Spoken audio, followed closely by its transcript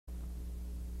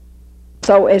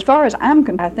So as far as I'm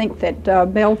concerned, I think that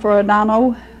Bell for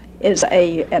Adano is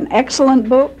an excellent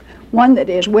book, one that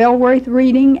is well worth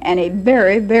reading, and a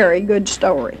very, very good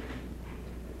story.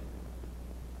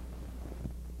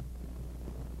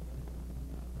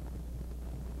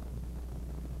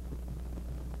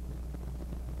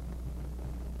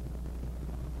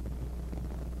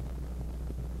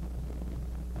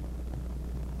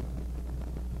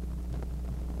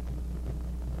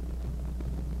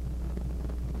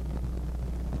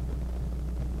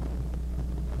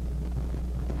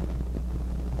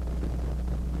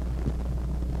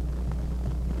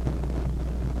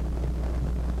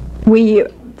 We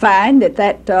find that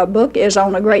that book is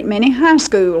on a great many high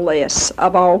school lists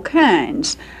of all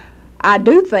kinds. I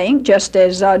do think, just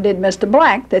as did Mr.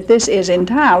 Black, that this is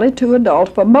entirely too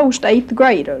adult for most 8th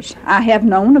graders. I have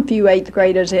known a few 8th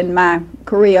graders in my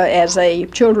career as a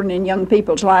children and young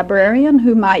people's librarian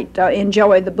who might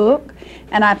enjoy the book,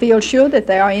 and I feel sure that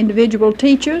there are individual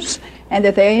teachers and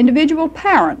that there are individual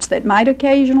parents that might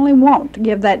occasionally want to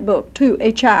give that book to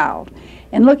a child.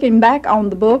 And looking back on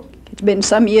the book, it's been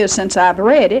some years since I've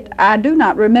read it, I do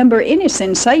not remember any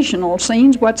sensational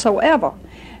scenes whatsoever.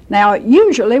 Now,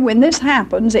 usually when this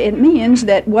happens, it means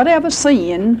that whatever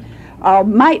scene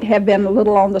might have been a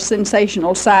little on the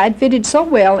sensational side fitted so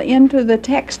well into the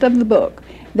text of the book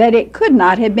that it could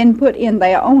not have been put in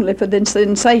there only for the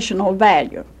sensational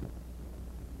value.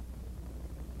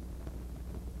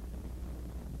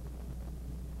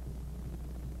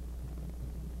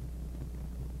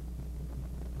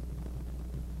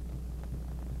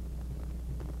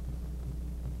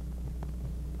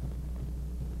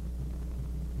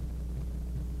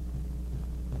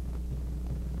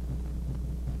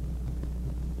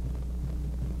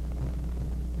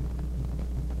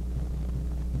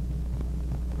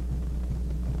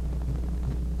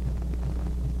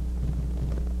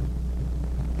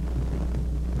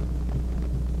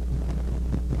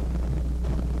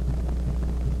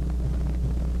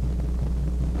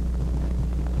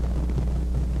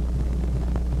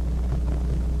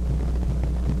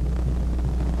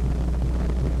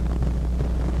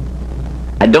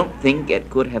 I don't think it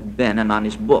could have been an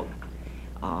honest book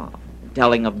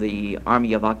telling of the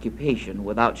Army of Occupation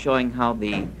without showing how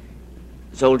the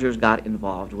soldiers got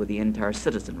involved with the entire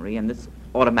citizenry, and this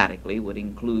automatically would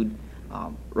include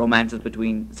romances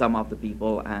between some of the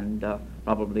people and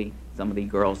probably some of the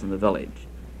girls in the village.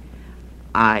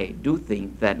 I do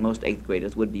think that most 8th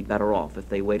graders would be better off if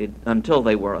they waited until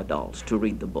they were adults to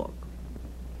read the book.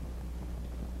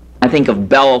 I think of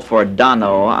Bell for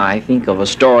Adano, I think of a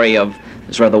story of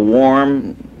this rather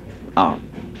warm,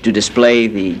 to display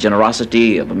the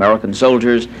generosity of American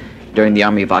soldiers during the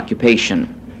Army of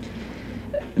Occupation.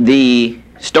 The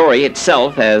story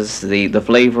itself has the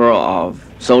flavor of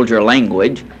soldier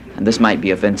language, and this might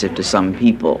be offensive to some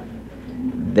people.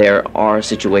 There are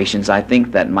situations, I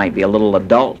think, that might be a little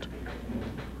adult.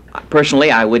 Personally,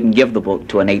 I wouldn't give the book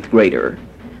to an 8th grader.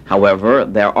 However,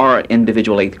 there are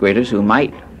individual 8th graders who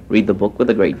might read the book with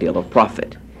a great deal of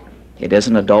profit. It is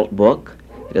an adult book.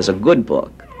 It is a good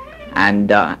book.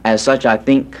 And as such, I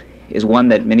think, is one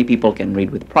that many people can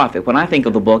read with profit. When I think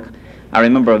of the book, I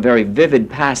remember a very vivid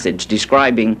passage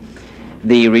describing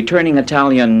the returning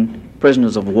Italian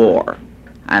prisoners of war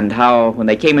and how when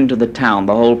they came into the town,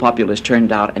 the whole populace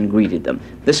turned out and greeted them.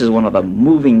 This is one of the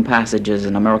moving passages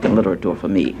in American literature for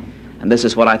me. And this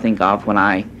is what I think of when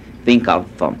I think of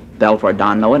Bell for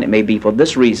Adano, and it may be for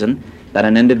this reason that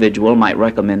an individual might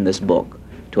recommend this book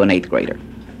to an 8th grader.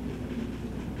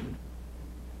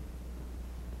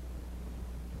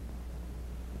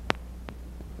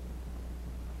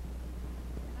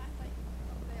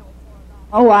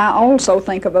 Oh, I also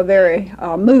think of a very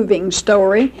moving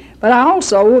story, but I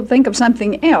also think of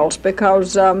something else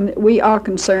because we are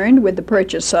concerned with the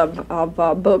purchase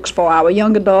of books for our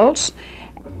young adults.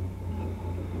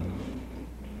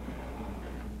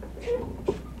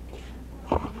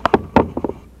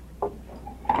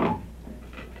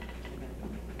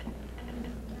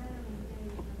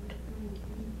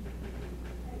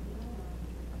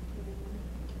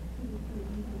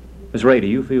 Ms. Ray, do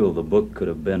you feel the book could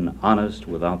have been honest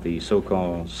without the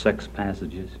so-called sex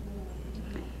passages?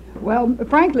 Well,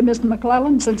 frankly, Mr.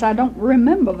 McClellan, since I don't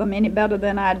remember them any better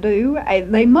than I do,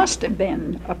 they must have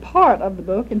been a part of the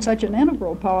book and such an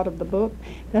integral part of the book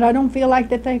that I don't feel like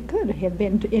that there could have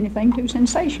been anything too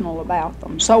sensational about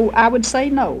them. So I would say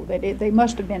no, that they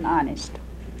must have been honest,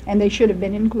 and they should have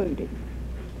been included.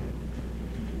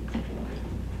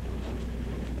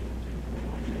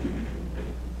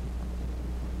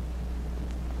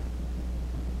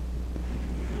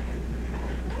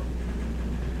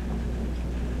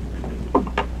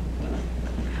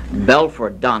 Bell for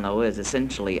Adano is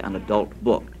essentially an adult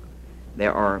book.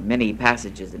 There are many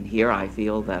passages in here I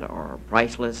feel that are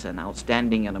priceless and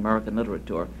outstanding in American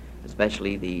literature,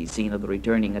 especially the scene of the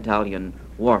returning Italian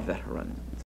war veteran.